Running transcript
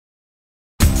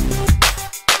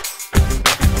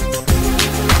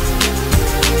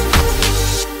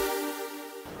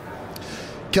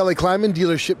Kelly Kleiman,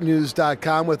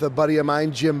 dealershipnews.com, with a buddy of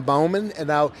mine, Jim Bowman. And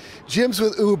now Jim's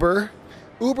with Uber.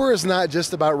 Uber is not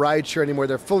just about rideshare anymore.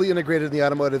 They're fully integrated in the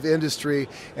automotive industry.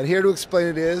 And here to explain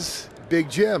it is Big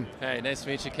Jim. Hey, nice to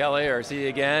meet you, Kelly, or see you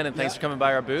again, and thanks for coming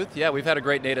by our booth. Yeah, we've had a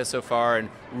great N.A.D.A so far, and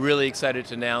really excited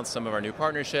to announce some of our new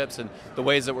partnerships and the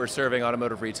ways that we're serving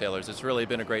automotive retailers. It's really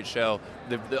been a great show.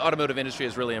 The automotive industry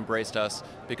has really embraced us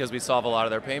because we solve a lot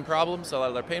of their pain problems, a lot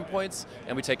of their pain points,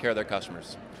 and we take care of their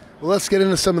customers. Well, let's get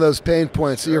into some of those pain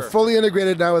points. Sure. So you're fully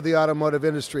integrated now with the automotive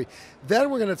industry. Then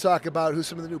we're going to talk about who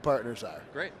some of the new partners are.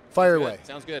 Great. Fire away.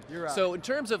 Sounds good. You're on. So in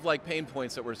terms of like pain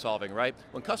points that we're solving, right?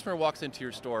 When a customer walks into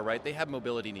your store, right, they have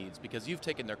mobility needs because you've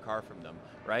taken their car from them,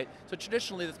 right? So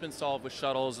traditionally that's been solved with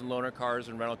shuttles and loaner cars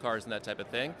and rental cars and that type of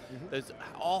thing. Those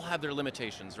all have their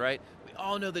limitations, right? We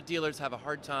all know that dealers have a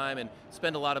hard time and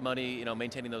spend a lot of money,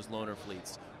 maintaining those loaner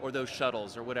fleets or those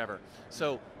shuttles or whatever.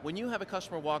 So when you have a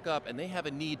customer walk up and they have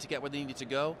a need to get where they need to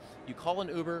go, you call an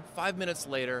Uber, 5 minutes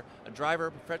later, a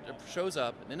driver shows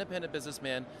up, an independent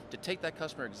businessman, to take that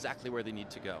customer exactly where they need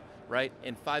to go, right?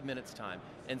 In 5 minutes time.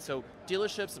 And so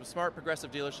dealerships, some smart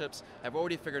progressive dealerships, have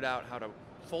already figured out how to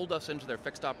fold us into their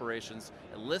fixed operations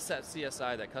and list that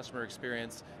CSI, that customer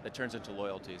experience, that turns into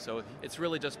loyalty. So it's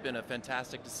really just been a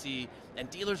fantastic to see, and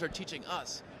dealers are teaching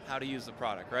us how to use the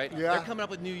product, right? Yeah. They're coming up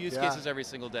with new use cases every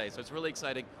single day, so it's really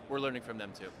exciting. We're learning from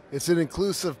them too. It's an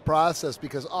inclusive process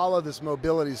because all of this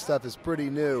mobility stuff is pretty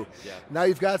new. Yeah. Now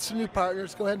you've got some new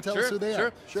partners. Go ahead and tell us who they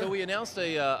are. Sure. So we announced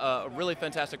a really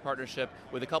fantastic partnership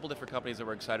with a couple different companies that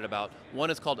we're excited about.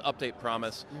 One is called Update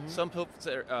Promise. Some folks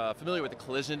that are familiar with the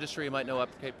collision industry might know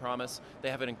Update Promise. They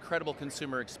have an incredible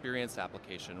consumer experience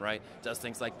application, right? Does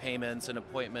things like payments and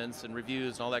appointments and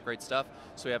reviews and all that great stuff.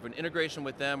 So we have an integration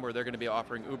with them where they're going to be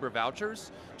offering Uber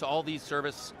vouchers to all these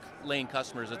service lane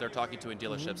customers that they're talking to in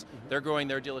dealerships. They're growing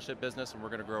their dealership business, and we're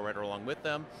going to grow right along with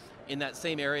them. In that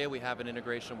same area, we have an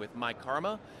integration with My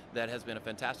Karma that has been a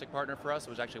fantastic partner for us. It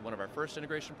was actually one of our first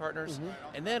integration partners.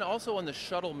 And then also on the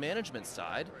shuttle management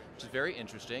side, which is very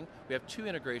interesting, we have two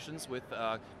integrations with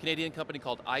a Canadian company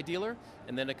called N.A.D.A,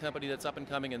 and then a company that's up and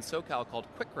coming in SoCal called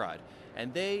Quick Ride.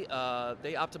 And they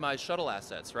optimize shuttle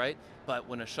assets, right? But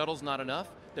when a shuttle's not enough,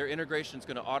 their integration is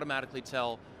going to automatically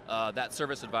tell that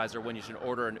service advisor when you should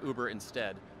order an Uber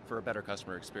instead for a better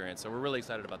customer experience. So we're really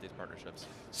excited about these partnerships.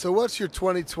 So what's your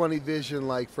 2020 vision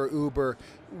like for Uber?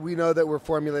 We know that we're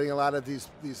formulating a lot of these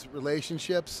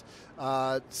relationships,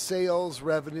 sales,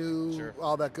 revenue,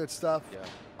 all that good stuff. Yeah.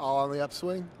 All on the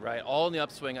upswing? Right, all in the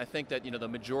upswing. I think that the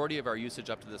majority of our usage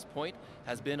up to this point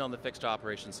has been on the fixed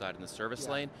operations side in the service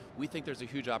lane. We think there's a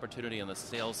huge opportunity on the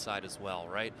sales side as well,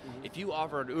 right? If you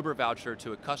offer an Uber voucher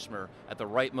to a customer at the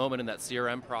right moment in that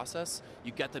CRM process,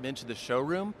 you get them into the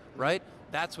showroom, right?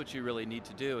 That's what you really need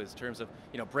to do in terms of,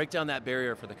 break down that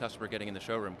barrier for the customer getting in the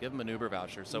showroom. Give them an Uber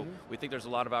voucher. So we think there's a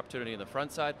lot of opportunity on the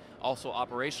front side. Also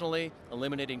operationally,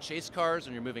 eliminating chase cars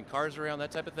and you're moving cars around,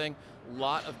 that type of thing. A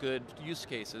lot of good use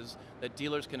cases that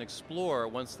dealers can explore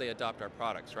once they adopt our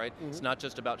products, right? It's not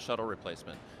just about shuttle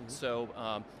replacement. So,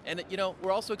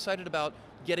 we're also excited about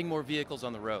getting more vehicles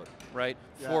on the road, right,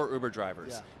 for Uber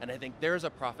drivers. And I think there's a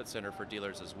profit center for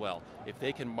dealers as well. If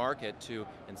they can market to,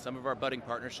 in some of our budding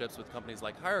partnerships with companies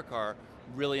like HireCar,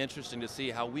 really interesting to see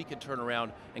how we could turn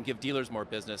around and give dealers more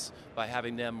business by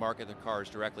having them market the cars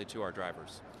directly to our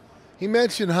drivers. He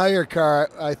mentioned HireCar.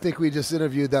 I think we just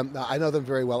interviewed them. I know them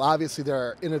very well. Obviously, they're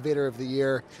our Innovator of the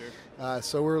Year.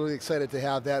 So we're really excited to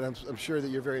have that. I'm sure that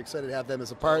you're very excited to have them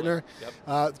as a partner.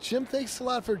 Jim, thanks a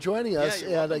lot for joining us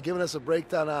and giving us a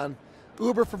breakdown on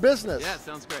Uber for Business. Yeah,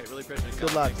 sounds great. Really appreciate it.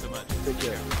 Good luck. Thanks so much. Take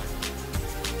care.